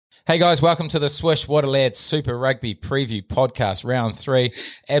Hey guys, welcome to the Swish What a Lad Super Rugby Preview Podcast, Round 3.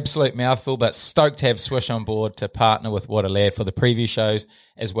 Absolute mouthful, but stoked to have Swish on board to partner with What a Lad for the preview shows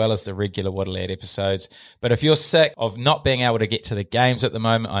as well as the regular What a Lad episodes. But if you're sick of not being able to get to the games at the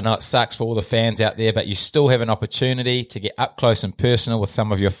moment, I know it sucks for all the fans out there, but you still have an opportunity to get up close and personal with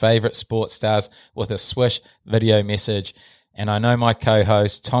some of your favourite sports stars with a Swish video message. And I know my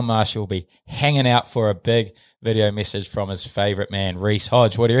co-host, Tom Marshall, will be hanging out for a big video message from his favourite man, Reece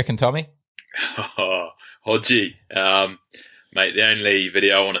Hodge. What do you reckon, Tommy? Oh, Hodgie. Mate, the only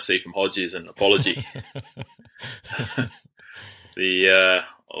video I want to see from Hodgie is an apology. The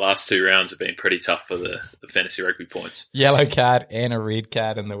last two rounds have been pretty tough for the fantasy rugby points. Yellow card and a red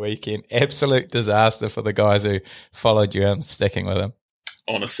card in the weekend. Absolute disaster for the guys who followed you and sticking with him.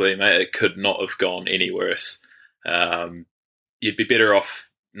 Honestly, mate, it could not have gone any worse. You'd be better off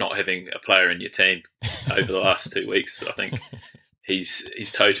not having a player in your team over the last 2 weeks. I think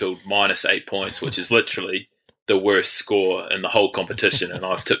he's totaled -8 points, which is literally the worst score in the whole competition, and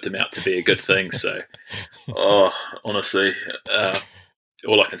I've tipped him out to be a good thing. So, honestly,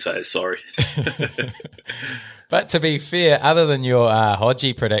 all I can say is sorry. But to be fair, other than your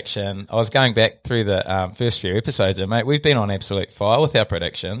Hodgie prediction, I was going back through the first few episodes, and mate, we've been on absolute fire with our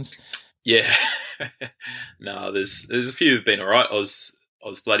predictions. Yeah. No, there's a few who've been all right. I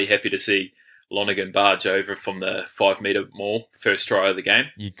was bloody happy to see Lonergan barge over from the 5 metre maul, first try of the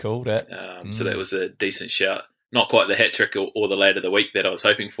game. You called it. So that was a decent shout. Not quite the hat trick or the lad of the week that I was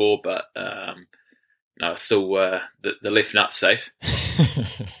hoping for, but no, still the left nut's safe.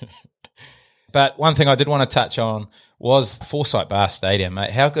 But one thing I did want to touch on was Forsyth Bar Stadium, mate.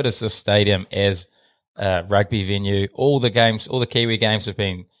 How good is this stadium as a rugby venue? All the Kiwi games have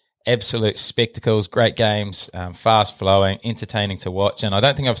been absolute spectacles, great games, fast flowing, entertaining to watch, and I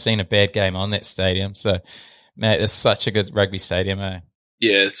don't think I've seen a bad game on that stadium. So, mate, it's such a good rugby stadium, eh?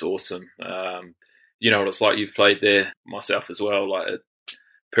 Yeah, it's awesome. You know what it's like. You've played there myself as well. Like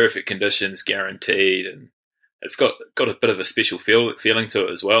perfect conditions, guaranteed, and it's got a bit of a special feeling to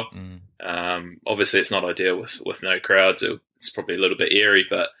it as well. Obviously, it's not ideal with no crowds. It's probably a little bit airy,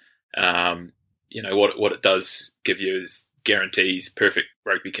 but you know what it does give you is guarantees perfect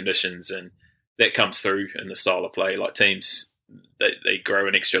rugby conditions, and that comes through in the style of play. Like teams, they grow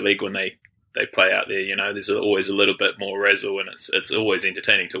an extra leg when they play out there. You know, there's always a little bit more razzle, and it's always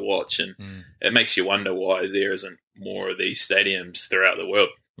entertaining to watch, and it makes you wonder why there isn't more of these stadiums throughout the world.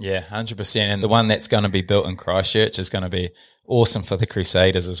 Yeah, 100%. And the one that's going to be built in Christchurch is going to be awesome for the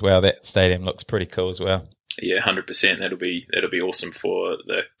Crusaders as well. That stadium looks pretty cool as well. Yeah, 100%. That'll be awesome for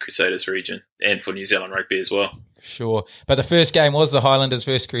the Crusaders region and for New Zealand rugby as well. Sure. But the first game was the Highlanders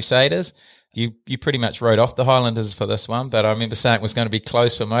versus Crusaders. You pretty much wrote off the Highlanders for this one, but I remember saying it was going to be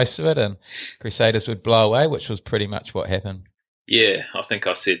close for most of it and Crusaders would blow away, which was pretty much what happened. Yeah, I think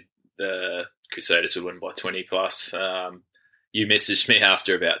I said the Crusaders would win by 20 plus. You messaged me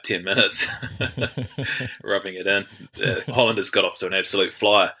after about 10 minutes, rubbing it in. The Highlanders got off to an absolute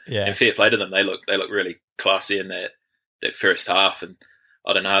flyer. Yeah. And fair play to them. They look really classy in that first half. And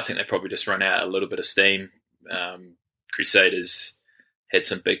I don't know, I think they probably just run out a little bit of steam. Crusaders had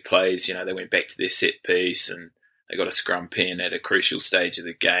some big plays. You know, they went back to their set piece and they got a scrum pen at a crucial stage of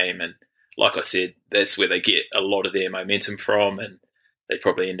the game. And like I said, that's where they get a lot of their momentum from. And they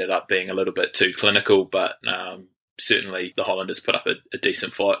probably ended up being a little bit too clinical, but certainly the Highlanders put up a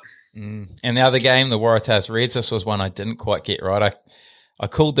decent fight. And the other game, the Waratahs Reds, this was one I didn't quite get right. I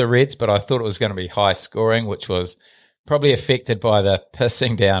called the Reds, but I thought it was going to be high scoring, which was probably affected by the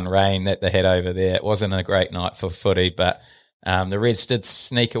pissing down rain that they had over there. It wasn't a great night for footy, but the Reds did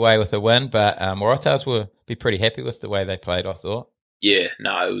sneak away with a win, but Waratahs will be pretty happy with the way they played, I thought. Yeah,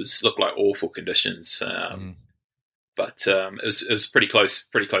 no, looked like awful conditions. But it was pretty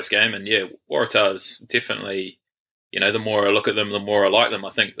close game. And yeah, Waratahs definitely, you know, the more I look at them, the more I like them. I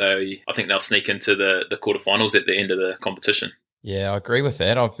think they'll sneak into the quarterfinals at the end of the competition. Yeah, I agree with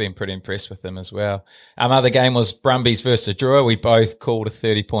that. I've been pretty impressed with them as well. Other game was Brumbies versus Drua. We both called a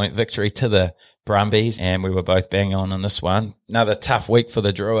 30-point victory to the Brumbies, and we were both bang on this one. Another tough week for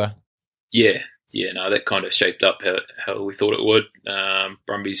the Drua. Yeah, no, that kind of shaped up how we thought it would.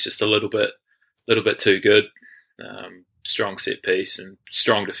 Brumbies just a little bit too good. Strong set piece and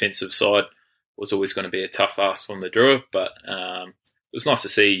strong defensive side was always going to be a tough ask from the Drua, but it was nice to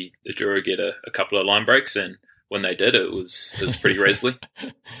see the Drua get a couple of line breaks, and when they did, it was pretty razzling.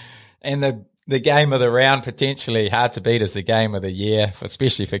 And the game of the round, potentially hard to beat, as the game of the year,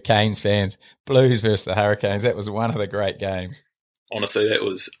 especially for Canes fans. Blues versus the Hurricanes. That was one of the great games. Honestly, that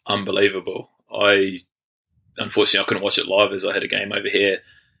was unbelievable. Unfortunately, I couldn't watch it live as I had a game over here.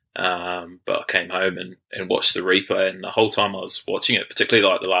 But I came home and watched the replay, and the whole time I was watching it, particularly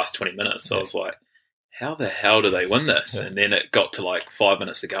like the last 20 minutes, I was like, how the hell do they win this? And then it got to like 5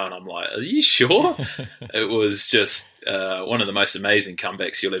 minutes to go, and I'm like, are you sure? It was just one of the most amazing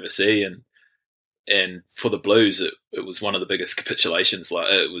comebacks you'll ever see. And for the Blues, it was one of the biggest capitulations. Like,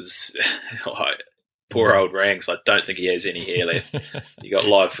 it was like, poor old Ranks, I don't think he has any hair left. You got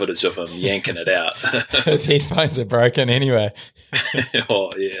live footage of him yanking it out. His headphones are broken anyway.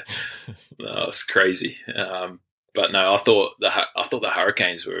 Oh yeah, no, it's crazy. But no, I thought the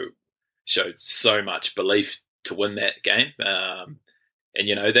Hurricanes showed so much belief to win that game, and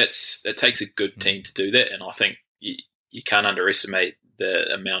that takes a good team to do that. And I think you can't underestimate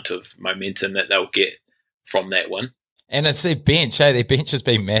the amount of momentum that they'll get from that win. And it's their bench, Their bench has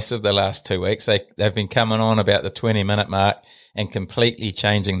been massive the last 2 weeks. They've been coming on about the 20-minute mark and completely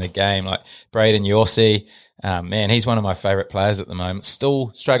changing the game. Like Braden Yorsey, man, he's one of my favourite players at the moment.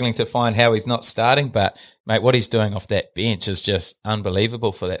 Still struggling to find how he's not starting, but, mate, what he's doing off that bench is just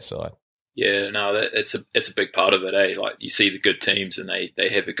unbelievable for that side. Yeah, no, it's a big part of it, eh? Like, you see the good teams and they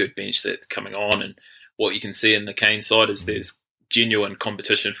have a good bench that's coming on, and what you can see in the Canes side is there's genuine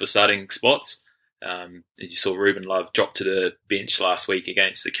competition for starting spots. As you saw, Ruben Love dropped to the bench last week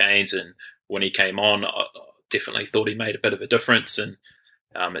against the Canes, and when he came on, I definitely thought he made a bit of a difference, and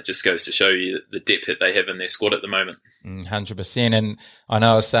it just goes to show you the depth that they have in their squad at the moment. 100%. And I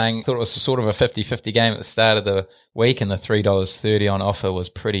know I was saying, thought it was sort of a 50-50 game at the start of the week, and the $3.30 on offer was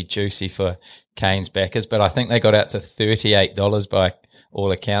pretty juicy for Canes backers, but I think they got out to $38 by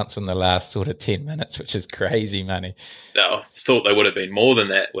all accounts from the last sort of 10 minutes, which is crazy money. I thought they would have been more than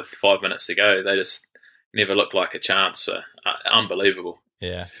that with 5 minutes to go. They just never looked like a chance. So, unbelievable.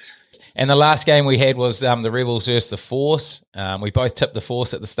 Yeah. And the last game we had was the Rebels versus the Force. We both tipped the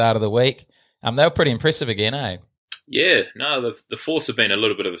Force at the start of the week. They were pretty impressive again, eh? Yeah. No, the Force have been a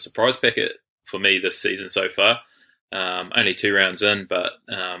little bit of a surprise packet for me this season so far. Only 2 rounds in, but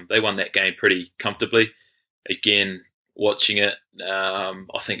they won that game pretty comfortably. Again, watching it,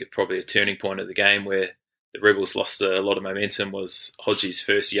 I think it probably a turning point of the game where the Rebels lost a lot of momentum was Hodgie's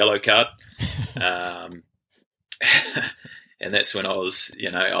first yellow card. And that's when I was,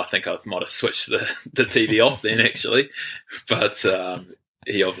 I think I might have switched the TV off then, actually. But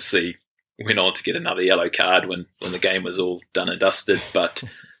he obviously went on to get another yellow card when the game was all done and dusted. But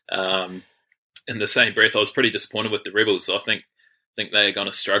in the same breath, I was pretty disappointed with the Rebels. I think they're going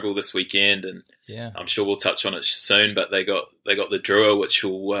to struggle this weekend, and I'm sure we'll touch on it soon. But they got the Drua, which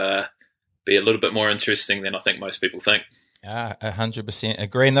will be a little bit more interesting than I think most people think. 100%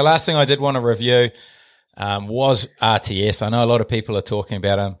 agree. And the last thing I did want to review was RTS. I know a lot of people are talking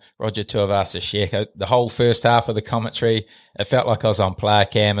about him. Roger Tuivasa-Sheck. The whole first half of the commentary, it felt like I was on player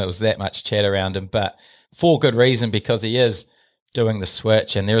cam. It was that much chat around him, but for good reason, because he is doing the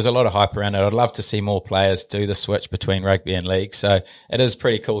switch, and there is a lot of hype around it. I'd love to see more players do the switch between rugby and league. So it is a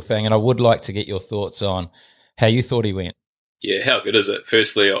pretty cool thing, and I would like to get your thoughts on how you thought he went. Yeah, how good is it?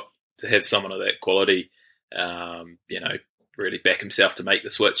 Firstly, to have someone of that quality, really back himself to make the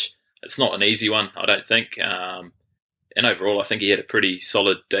switch. It's not an easy one, I don't think. And overall, I think he had a pretty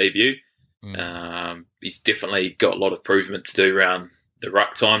solid debut. He's definitely got a lot of improvement to do around the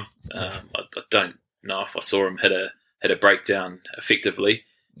ruck time. I don't know if I saw him hit a breakdown effectively,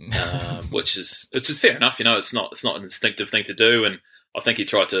 which is fair enough. It's not an instinctive thing to do, and I think he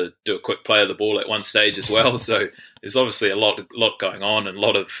tried to do a quick play of the ball at one stage as well. So there's obviously a lot going on, and a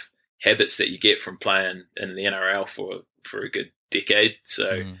lot of habits that you get from playing in the NRL for a good decade.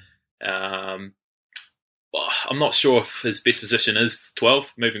 So I'm not sure if his best position is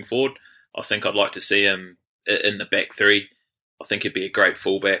 12 moving forward. I think I'd like to see him in the back three. I think he'd be a great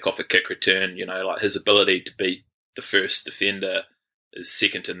fullback off a kick return. Like his ability to beat the first defender is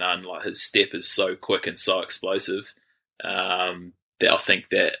second to none. Like his step is so quick and so explosive that I think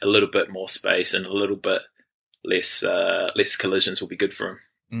that a little bit more space and a little bit less collisions will be good for him.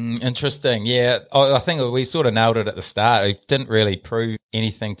 Interesting. Yeah, I think we sort of nailed it at the start. He didn't really prove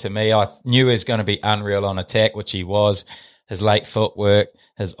anything to me. I knew he was going to be unreal on attack, which he was. His late footwork,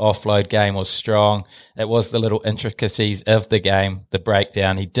 his offload game was strong. It was the little intricacies of the game, the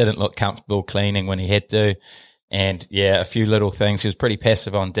breakdown. He didn't look comfortable cleaning when he had to. And, yeah, a few little things. He was pretty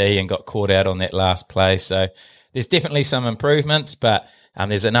passive on D and got caught out on that last play. So there's definitely some improvements, but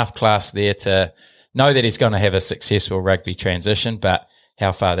there's enough class there to know that he's going to have a successful rugby transition. But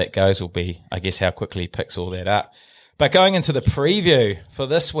how far that goes will be, I guess, how quickly he picks all that up. But going into the preview for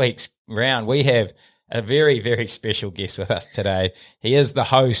this week's round, we have a very, very special guest with us today. He is the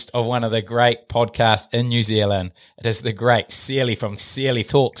host of one of the great podcasts in New Zealand. It is the great Sealy from Sealy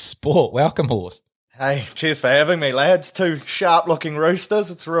Talk Sport. Welcome, Horse. Hey, cheers for having me, lads. Two sharp-looking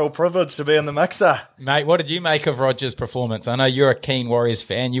roosters. It's a real privilege to be in the mixer. Mate, what did you make of Roger's performance? I know you're a keen Warriors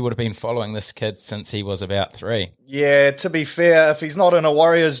fan. You would have been following this kid since he was about 3. Yeah, to be fair, if he's not in a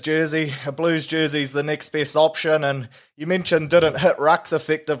Warriors jersey, a Blues jersey's the next best option. And you mentioned didn't hit rucks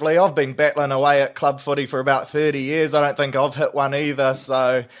effectively. I've been battling away at club footy for about 30 years. I don't think I've hit one either.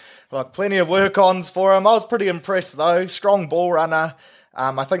 So, plenty of work-ons for him. I was pretty impressed, though. Strong ball runner.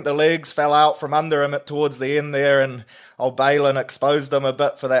 I think the legs fell out from under him towards the end there, and old Balin exposed him a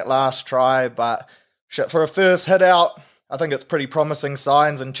bit for that last try. But for a first hit out, I think it's pretty promising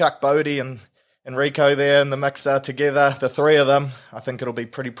signs. And Chuck Bodie and Rico there in the mixer together, the three of them, I think it'll be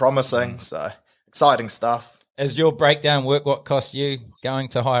pretty promising. So exciting stuff. Is your breakdown work what cost you going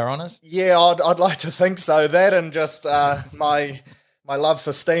to higher honours? Yeah, I'd like to think so. That and just my love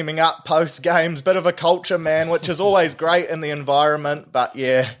for steaming up post games, bit of a culture, man, which is always great in the environment. But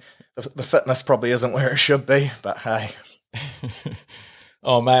yeah, the fitness probably isn't where it should be. But hey.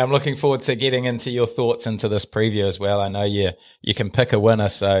 Oh, mate, I'm looking forward to getting into your thoughts into this preview as well. I know you can pick a winner,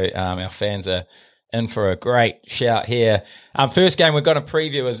 so our fans are in for a great shout here. First game we've got a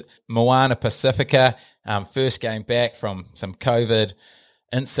preview is Moana Pacifica. First game back from some COVID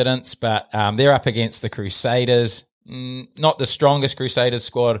incidents, but they're up against the Crusaders. Not the strongest Crusaders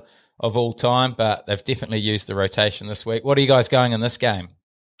squad of all time, but they've definitely used the rotation this week. What are you guys going in this game?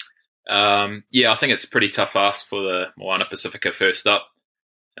 I think it's a pretty tough ask for the Moana Pacifica first up.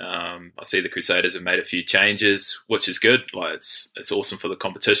 I see the Crusaders have made a few changes, which is good. Like it's awesome for the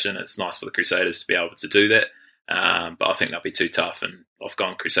competition. It's nice for the Crusaders to be able to do that. But I think that'll be too tough, and I've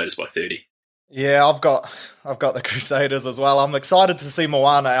gone Crusaders by 30. Yeah, I've got the Crusaders as well. I'm excited to see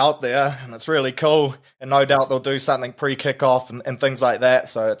Moana out there, and it's really cool. And no doubt they'll do something pre-kickoff and things like that.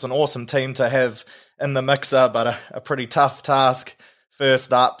 So it's an awesome team to have in the mixer, but a pretty tough task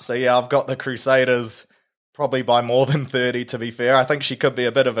first up. So yeah, I've got the Crusaders probably by more than 30, to be fair. I think she could be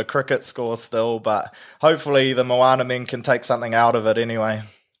a bit of a cricket score still, but hopefully the Moana men can take something out of it anyway.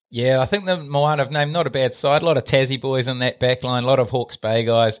 Yeah, I think the Moana have named not a bad side. A lot of Tassie boys in that back line, a lot of Hawke's Bay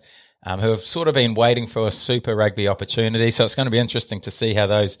guys. Who have sort of been waiting for a Super Rugby opportunity. So it's going to be interesting to see how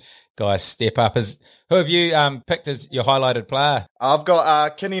those guys step up. Who have you picked as your highlighted player? I've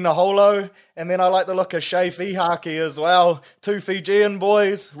got Kini Naholo, and then I like the look of Shea Fihaki as well. 2 Fijian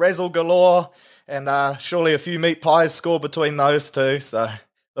boys, razzle galore, and surely a few meat pies score between those two. So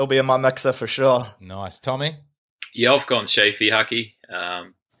they'll be in my mixer for sure. Nice. Tommy? Yeah, I've gone Shea Fihaki.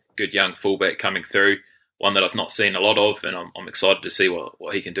 Good young fullback coming through. One that I've not seen a lot of, and I'm excited to see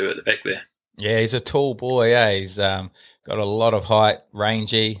what he can do at the back there. Yeah, he's a tall boy. He's got a lot of height,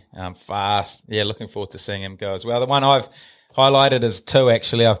 rangy, fast. Yeah, looking forward to seeing him go as well. The one I've highlighted is 2,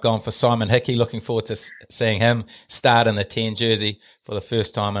 actually. I've gone for Simon Hickey. Looking forward to seeing him start in the 10 jersey for the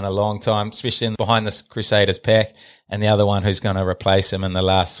first time in a long time, especially behind this Crusaders pack. And the other one who's going to replace him in the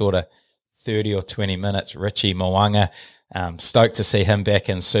last sort of 30 or 20 minutes, Richie Mwanga. Stoked to see him back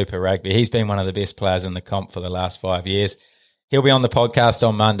in Super Rugby. He's been one of the best players in the comp for the last 5 years. He'll be on the podcast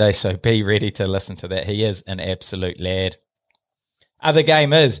on Monday, so be ready to listen to that. He is an absolute lad. Other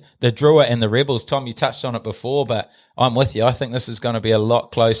game is the Drua and the Rebels. Tom, you touched on it before, but I'm with you. I think this is going to be a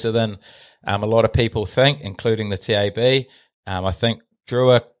lot closer than a lot of people think, including the TAB. I think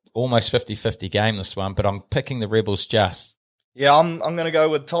Drua, almost 50-50 game this one, but I'm picking the Rebels just. Yeah, I'm going to go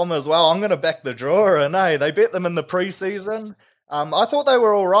with Tom as well. I'm going to back the drawer, and they bet them in the preseason. I thought they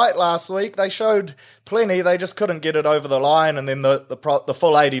were all right last week. They showed plenty. They just couldn't get it over the line, and then the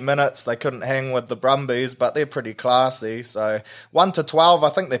full 80 minutes they couldn't hang with the Brumbies, but they're pretty classy. So 1 to 12, I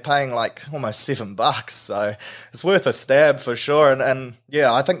think they're paying like almost $7. So it's worth a stab for sure. And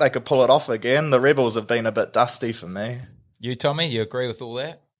yeah, I think they could pull it off again. The Rebels have been a bit dusty for me. You, Tommy, you agree with all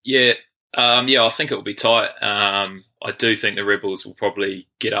that? Yeah, I think it will be tight. I do think the Rebels will probably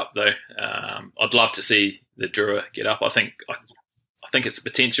get up though. I'd love to see the Drua get up. I think it's a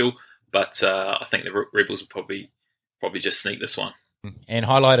potential, but I think the Rebels will probably just sneak this one. And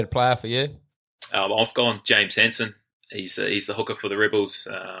highlighted player for you? I've gone James Hansen. He's the hooker for the Rebels.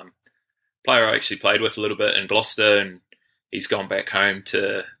 Player I actually played with a little bit in Gloucester, and he's gone back home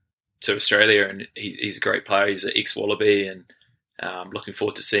to Australia, and he's a great player. He's an ex-Wallaby, and looking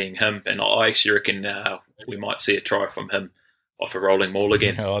forward to seeing him. And I actually reckon we might see a try from him off a rolling maul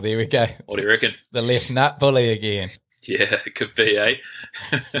again. Oh, there we go. What do you reckon? The left nut bully again. Yeah, it could be, eh?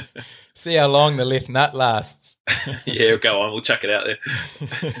 See how long the left nut lasts. Yeah, go on. We'll chuck it out there.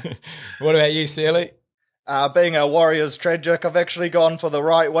 What about you, Sealy? Being a Warriors tragic, I've actually gone for the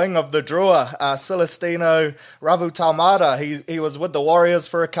right wing of the Drua, Celestino Ravutaumata. He was with the Warriors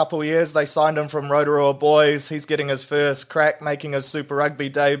for a couple of years. They signed him from Rotorua Boys. He's getting his first crack, making his Super Rugby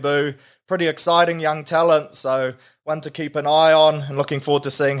debut. Pretty exciting young talent, so one to keep an eye on and looking forward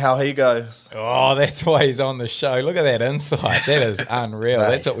to seeing how he goes. Oh, that's why he's on the show. Look at that insight. That is unreal.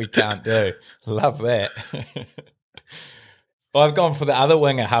 That's what we can't do. Love that. I've gone for the other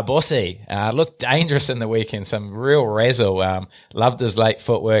winger, Habossi. Looked dangerous in the weekend, some real razzle. Loved his late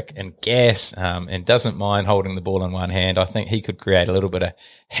footwork and gas, and doesn't mind holding the ball in one hand. I think he could create a little bit of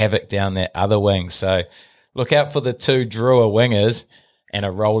havoc down that other wing. So look out for the two Drua wingers and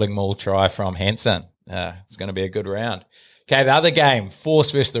a rolling maul try from Hansen. It's going to be a good round. Okay, the other game,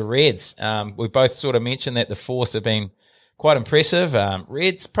 Force versus the Reds. We both sort of mentioned that the Force have been quite impressive.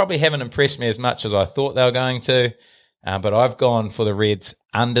 Reds probably haven't impressed me as much as I thought they were going to. But I've gone for the Reds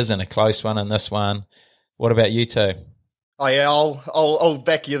unders in a close one in this one. What about you two? Oh yeah, I'll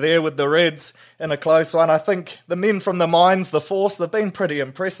back you there with the Reds in a close one. I think the men from the Mines, the Force, they've been pretty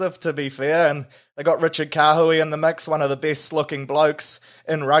impressive to be fair, and they got Richard Kahui in the mix, one of the best looking blokes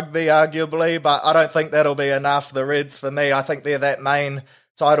in rugby arguably, but I don't think that'll be enough, the Reds, for me. I think they're that main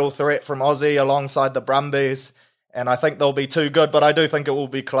title threat from Aussie alongside the Brumbies, and I think they'll be too good, but I do think it will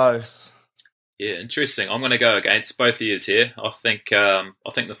be close. Yeah, interesting. I'm going to go against both of yous here. I think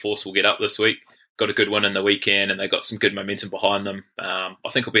the Force will get up this week. Got a good win in the weekend, and they got some good momentum behind them. I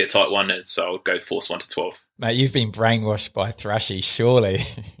think it'll be a tight one, so I'll go Force 1-12. Mate, you've been brainwashed by Thrushy, surely.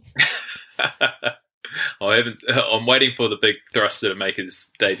 I'm waiting for the big thruster to make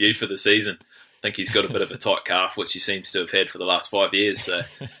his debut for the season. I think he's got a bit of a tight calf, which he seems to have had for the last 5 years. So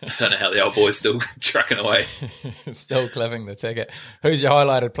I don't know how the old boy's still trucking away. Still clipping the ticket. Who's your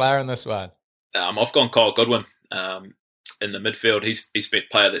highlighted player in this one? I've gone Kyle Goodwin in the midfield. He's been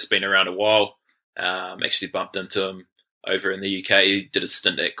a player that's been around a while. Actually bumped into him over in the UK. He did a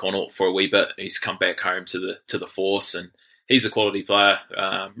stint at Connaught for a wee bit. He's come back home to the Force, and he's a quality player.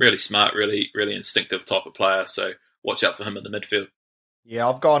 Really smart, really instinctive type of player. So watch out for him in the midfield. Yeah,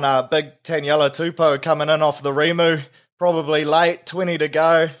 I've gone big Taniela Tupou coming in off the Rimu. Probably late, 20 to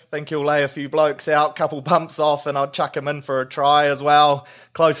go. Think he'll lay a few blokes out, couple bumps off, and I'll chuck him in for a try as well.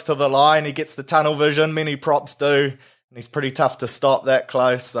 Close to the line, he gets the tunnel vision, many props do, and he's pretty tough to stop that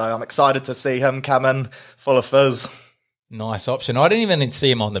close. So I'm excited to see him come in full of fizz. Nice option. I didn't even see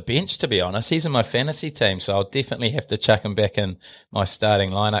him on the bench, to be honest. He's in my fantasy team, so I'll definitely have to chuck him back in my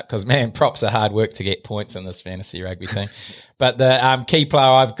starting lineup because, man, props are hard work to get points in this fantasy rugby team. But the key player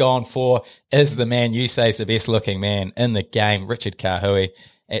I've gone for is the man you say is the best-looking man in the game, Richard Kahui,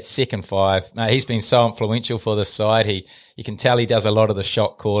 at second five. Mate, he's been so influential for this side. You can tell he does a lot of the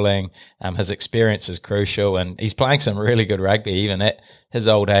shot calling. His experience is crucial, and he's playing some really good rugby, even at his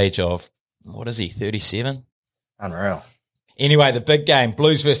old age of, 37? Unreal. Anyway, the big game,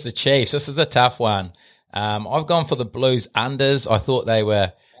 Blues versus the Chiefs. This is a tough one. I've gone for the Blues unders. I thought they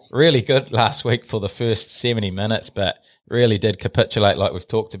were really good last week for the first 70 minutes, but really did capitulate like we've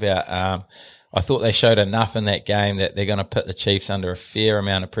talked about. I thought they showed enough in that game that they're going to put the Chiefs under a fair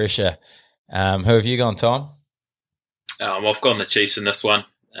amount of pressure. Who have you gone, Tom? I've gone the Chiefs in this one.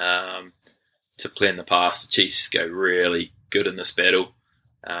 Typically in the past, the Chiefs go really good in this battle.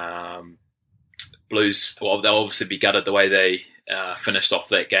 Blues, well, they'll obviously be gutted the way they finished off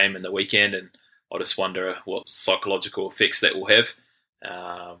that game in the weekend, and I just wonder what psychological effects that will have.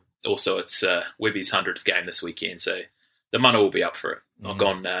 Also, it's Webby's 100th game this weekend, so the money will be up for it. I've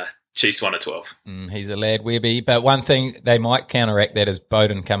gone Chiefs 1-12. He's a lad, Webby. But one thing they might counteract that is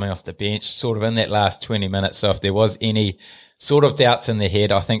Bowden coming off the bench sort of in that last 20 minutes. So if there was any sort of doubts in their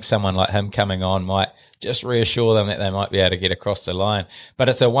head, I think someone like him coming on might just reassure them that they might be able to get across the line. But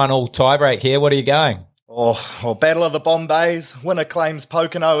it's a 1-1 tiebreak here. What are you going? Battle of the Bombays. Winner claims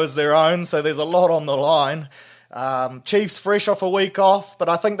Pocono as their own, so there's a lot on the line. Chiefs fresh off a week off, but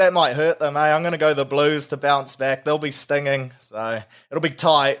I think that might hurt them. I'm going to go the Blues to bounce back. They'll be stinging, so it'll be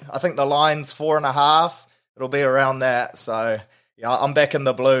tight. I think the line's 4.5. It'll be around that, so yeah, I'm back in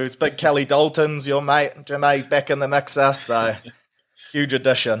the Blues. Big Kelly Dalton's your mate. Jermaine's back in the mixer, so huge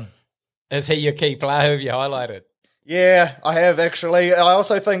addition. Is he your key player? Who have you highlighted? Yeah, I have actually. I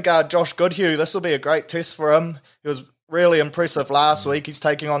also think Josh Goodhue, this will be a great test for him. He was really impressive last week. He's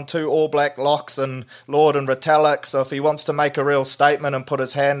taking on 2 All Black locks and Lord and Retallick, so if he wants to make a real statement and put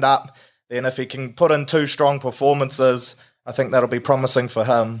his hand up, then if he can put in 2 strong performances, I think that'll be promising for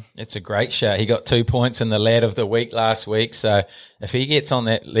him. It's a great shout. He got 2 points in the lad of the week last week, so if he gets on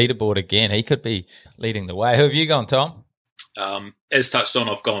that leaderboard again, he could be leading the way. Who have you gone, Tom? As touched on,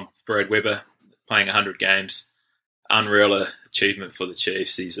 I've gone Brad Weber, playing 100 games. Unreal achievement for the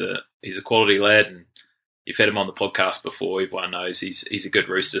Chiefs. He's a quality lad, and you've had him on the podcast before. Everyone knows he's a good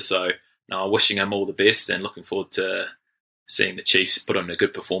rooster. So no, wishing him all the best and looking forward to seeing the Chiefs put on a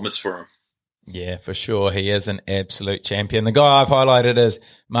good performance for him. Yeah, for sure. He is an absolute champion. The guy I've highlighted is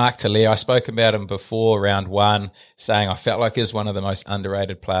Mark Talia. I spoke about him before round one, saying I felt like he was one of the most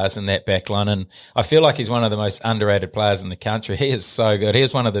underrated players in that back line, and I feel like he's one of the most underrated players in the country. He is so good. He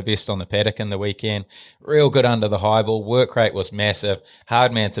was one of the best on the paddock in the weekend. Real good under the high ball. Work rate was massive.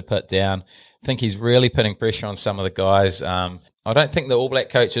 Hard man to put down. I think he's really putting pressure on some of the guys. I don't think the All Black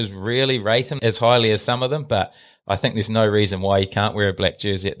coaches really rate him as highly as some of them, but I think there's no reason why he can't wear a black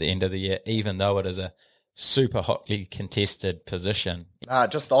jersey at the end of the year, even though it is a super hotly contested position.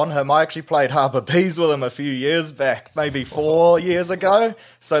 Just on him, I actually played Harbour Bees with him a few years back, maybe 4 years ago.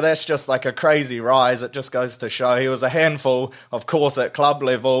 So that's just like a crazy rise. It just goes to show he was a handful, of course, at club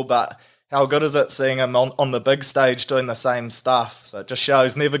level, but how good is it seeing him on the big stage doing the same stuff? So it just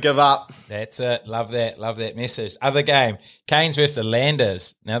shows never give up. That's it. Love that. Love that message. Other game, Canes versus the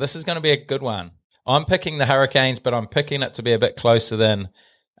Landers. Now, this is going to be a good one. I'm picking the Hurricanes, but I'm picking it to be a bit closer than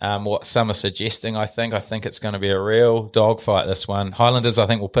what some are suggesting. I think it's going to be a real dogfight, this one. Highlanders, I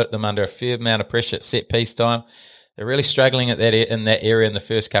think, will put them under a fair amount of pressure at set piece time. They're really struggling at that in that area in the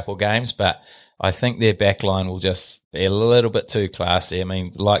first couple of games, but I think their back line will just be a little bit too classy. I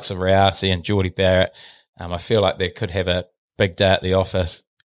mean, the likes of Rousey and Geordie Barrett, I feel like they could have a big day at the office.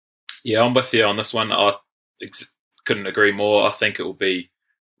 Yeah, I'm with you on this one. I couldn't agree more. I think it will be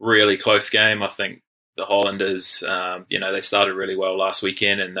really close game. I think the Highlanders, they started really well last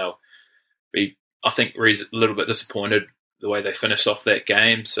weekend, and they'll be, I think, a little bit disappointed the way they finished off that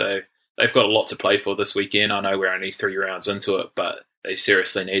game. So they've got a lot to play for this weekend. I know we're only 3 rounds into it, but they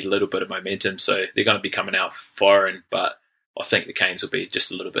seriously need a little bit of momentum. So they're going to be coming out firing, but I think the Canes will be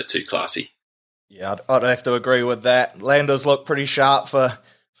just a little bit too classy. Yeah, I'd have to agree with that. Landers look pretty sharp for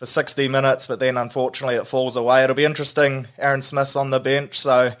 60 minutes, but then unfortunately it falls away. It'll be interesting. Aaron Smith's on the bench,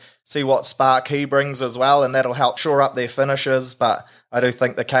 so see what spark he brings as well, and that'll help shore up their finishes. But I do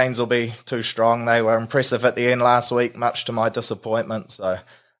think the Canes will be too strong. They were impressive at the end last week, much to my disappointment, so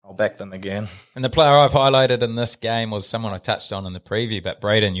I'll back them again. And the player I've highlighted in this game was someone I touched on in the preview, but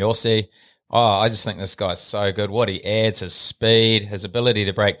Braden Yossi. I just think this guy's so good. What he adds, his speed, his ability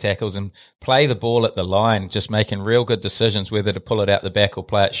to break tackles and play the ball at the line, just making real good decisions whether to pull it out the back or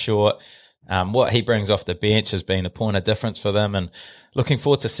play it short. What he brings off the bench has been a point of difference for them, and looking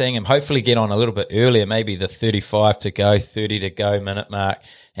forward to seeing him hopefully get on a little bit earlier, maybe the 35 to go, 30 to go minute mark,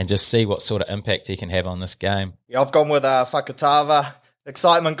 and just see what sort of impact he can have on this game. Yeah, I've gone with Whakatava.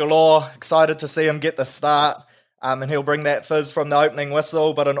 Excitement galore. Excited to see him get the start. And he'll bring that fizz from the opening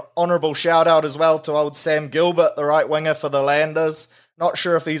whistle. But an honourable shout-out as well to old Sam Gilbert, the right winger for the Landers. Not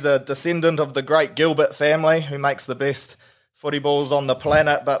sure if he's a descendant of the great Gilbert family, who makes the best footy balls on the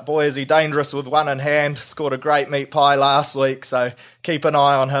planet. But boy, is he dangerous with one in hand. Scored a great meat pie last week, so keep an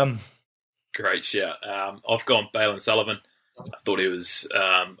eye on him. Great shout. I've gone Balin Sullivan. I thought he was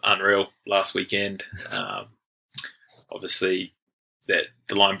unreal last weekend. Obviously, that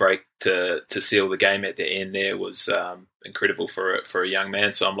the line break to seal the game at the end there was incredible for a young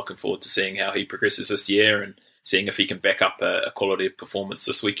man. So I'm looking forward to seeing how he progresses this year and seeing if he can back up a quality performance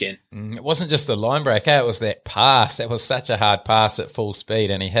this weekend. It wasn't just the line break, it was that pass. That was such a hard pass at full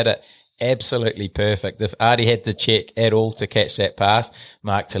speed, and he hit it absolutely perfect. If Artie had to check at all to catch that pass,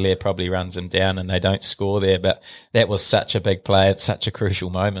 Mark Talia probably runs him down and they don't score there. But that was such a big play at such a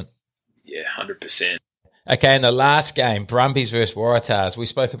crucial moment. Yeah, 100%. Okay, in the last game, Brumbies versus Waratahs, we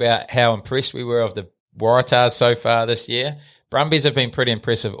spoke about how impressed we were of the Waratahs so far this year. Brumbies have been pretty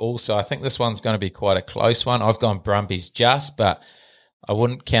impressive also. I think this one's going to be quite a close one. I've gone Brumbies just, but I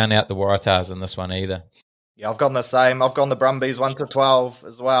wouldn't count out the Waratahs in this one either. Yeah, I've gone the same. I've gone the Brumbies 1-12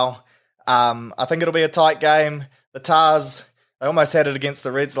 as well. I think it'll be a tight game. The Tars, they almost had it against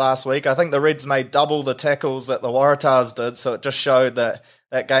the Reds last week. I think the Reds made double the tackles that the Waratahs did, so it just showed that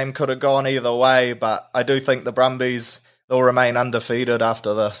game could have gone either way, but I do think the Brumbies, they'll remain undefeated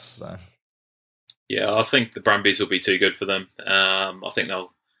after this. So. Yeah, I think the Brumbies will be too good for them. I think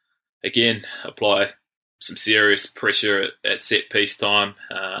they'll, again, apply some serious pressure at set piece time,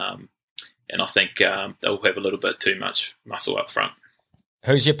 and I think they'll have a little bit too much muscle up front.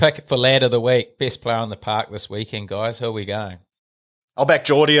 Who's your pick for lad of the week? Best player on the park this weekend, guys? Who are we going? I'll back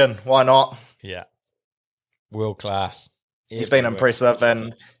Jordan. Why not? Yeah. World class. He's been impressive,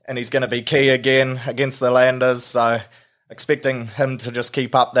 and he's going to be key again against the Landers, so expecting him to just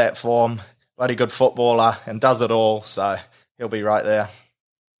keep up that form. Bloody good footballer and does it all, so he'll be right there.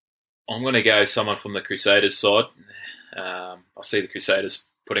 I'm going to go someone from the Crusaders side. I see the Crusaders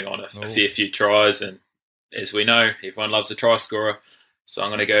putting on a fair few tries, and as we know, everyone loves a try scorer. So I'm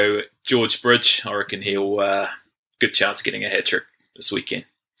going to go George Bridge. I reckon he'll good chance of getting a hat-trick this weekend.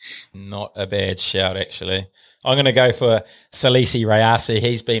 Not a bad shout, actually. I'm going to go for Salisi Rayasi.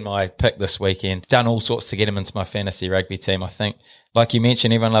 He's been my pick this weekend. Done all sorts to get him into my fantasy rugby team. I think, like you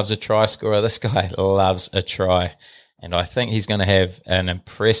mentioned, everyone loves a try scorer. This guy loves a try. And I think he's going to have an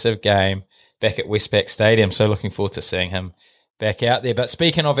impressive game back at Westpac Stadium. So looking forward to seeing him back out there. But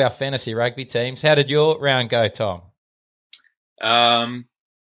speaking of our fantasy rugby teams, how did your round go, Tom?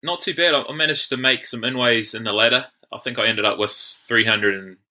 Not too bad. I managed to make some inways in the ladder. I think I ended up with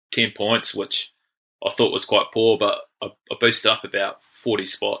 310 points, which I thought was quite poor, but I boosted up about 40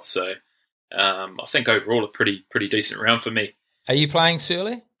 spots. So I think overall a pretty decent round for me. Are you playing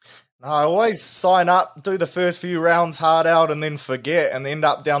Surly? No, I always sign up, do the first few rounds hard out and then forget and end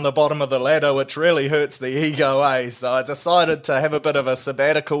up down the bottom of the ladder, which really hurts the ego, eh? So I decided to have a bit of a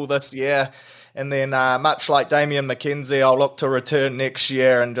sabbatical this year. And then much like Damien McKenzie, I'll look to return next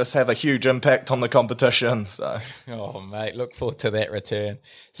year and just have a huge impact on the competition. So, oh, mate, look forward to that return.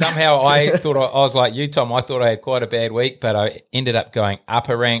 Somehow I thought I was like you, Tom. I thought I had quite a bad week, but I ended up going up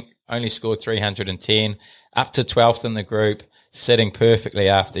a rank, only scored 310, up to 12th in the group, sitting perfectly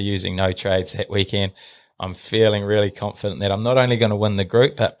after using no trades that weekend. I'm feeling really confident that I'm not only going to win the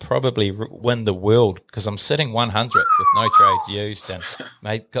group, but probably win the world because I'm sitting 100th with no trades used and,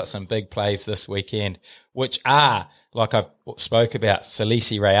 mate, got some big plays this weekend, which are, like I've spoke about,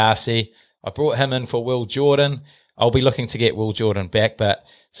 Salisi Rayasi. I brought him in for Will Jordan. I'll be looking to get Will Jordan back, but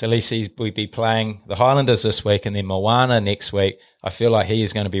Salisi's will be playing the Highlanders this week and then Moana next week. I feel like he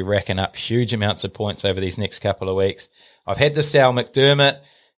is going to be racking up huge amounts of points over these next couple of weeks. I've had to sell McDermott.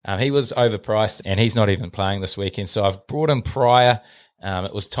 He was overpriced and he's not even playing this weekend. So I've brought in Pryor.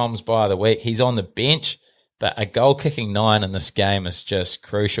 It was Tom's buy of the week. He's on the bench, but a goal-kicking 9 in this game is just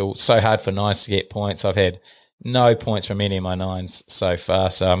crucial. So hard for 9s to get points. I've had no points from any of my 9s so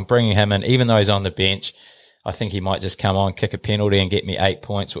far. So I'm bringing him in, even though he's on the bench. I think he might just come on, kick a penalty and get me 8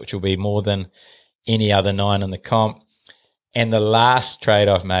 points, which will be more than any other 9 in the comp. And the last trade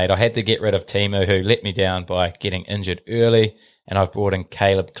I've made, I had to get rid of Timu, who let me down by getting injured early. And I've brought in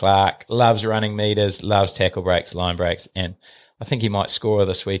Caleb Clark, loves running meters, loves tackle breaks, line breaks, and I think he might score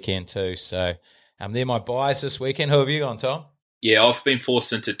this weekend too. So they're my buys this weekend. Who have you gone, Tom? Yeah, I've been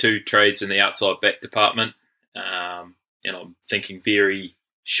forced into 2 trades in the outside back department, and I'm thinking very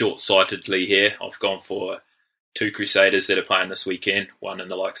short-sightedly here. I've gone for 2 Crusaders that are playing this weekend, one in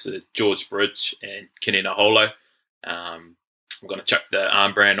the likes of George Bridge and Kenina Holo. I'm going to chuck the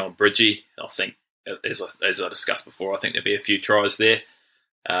arm brand on Bridgie. I think, as I discussed before, I think there'll be a few tries there.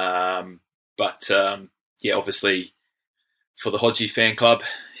 But obviously for the Hodgie fan club,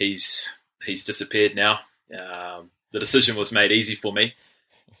 he's disappeared now. The decision was made easy for me.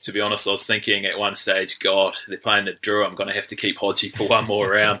 To be honest, I was thinking at one stage, God, they're playing the Drew. I'm going to have to keep Hodgie for one more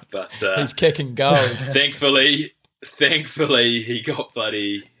round. But he's kicking goals. Thankfully, he got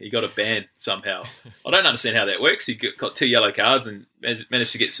a ban somehow. I don't understand how that works. He got 2 yellow cards and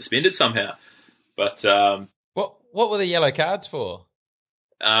managed to get suspended somehow. But what were the yellow cards for?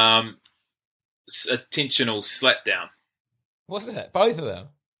 Intentional slapdown. Was it both of them?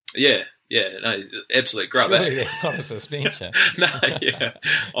 Yeah. No, absolute grub. Surely that's not a suspension. No, yeah.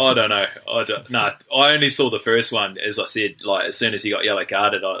 I don't know. I only saw the first one. As I said, like as soon as he got yellow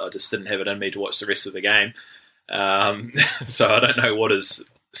carded, I just didn't have it in me to watch the rest of the game. So I don't know what his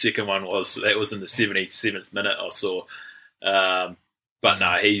second one was. That was in the 77th minute I saw. But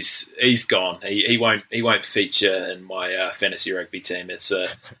no, he's gone. He won't feature in my fantasy rugby team. It's a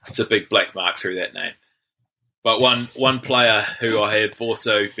big black mark through that name. But one player who I have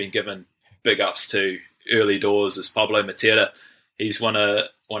also been given big ups to early doors is Pablo Matera. He's one of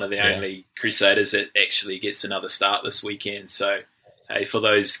the only Crusaders that actually gets another start this weekend. So hey, for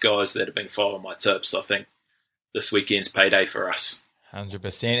those guys that have been following my tips, I think this weekend's payday for us.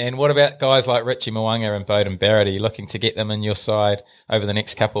 100%. And what about guys like Richie Mwanga and Bowden Barrett? Are you looking to get them in your side over the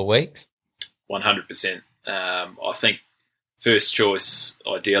next couple of weeks? 100%. I think first choice,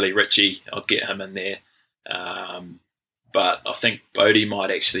 ideally Richie, I'll get him in there. But I think Bodie might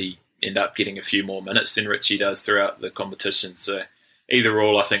actually end up getting a few more minutes than Richie does throughout the competition. So either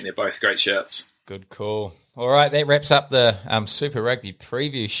or, I think they're both great shouts. Good call. All right, that wraps up the Super Rugby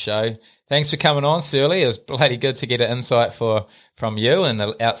preview show. Thanks for coming on, Surly. It was bloody good to get an insight from you and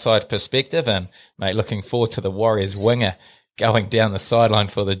the outside perspective. And, mate, looking forward to the Warriors winger going down the sideline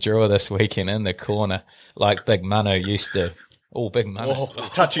for the draw this weekend in the corner like Big Manu used to. Oh, Big Manu. Oh,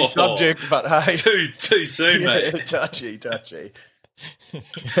 touchy subject, but hey. Too soon, mate. Touchy.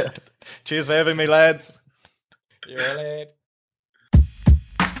 Cheers for having me, lads. You're a lad.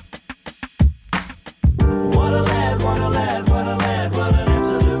 What a lad, what a lad, what a lad.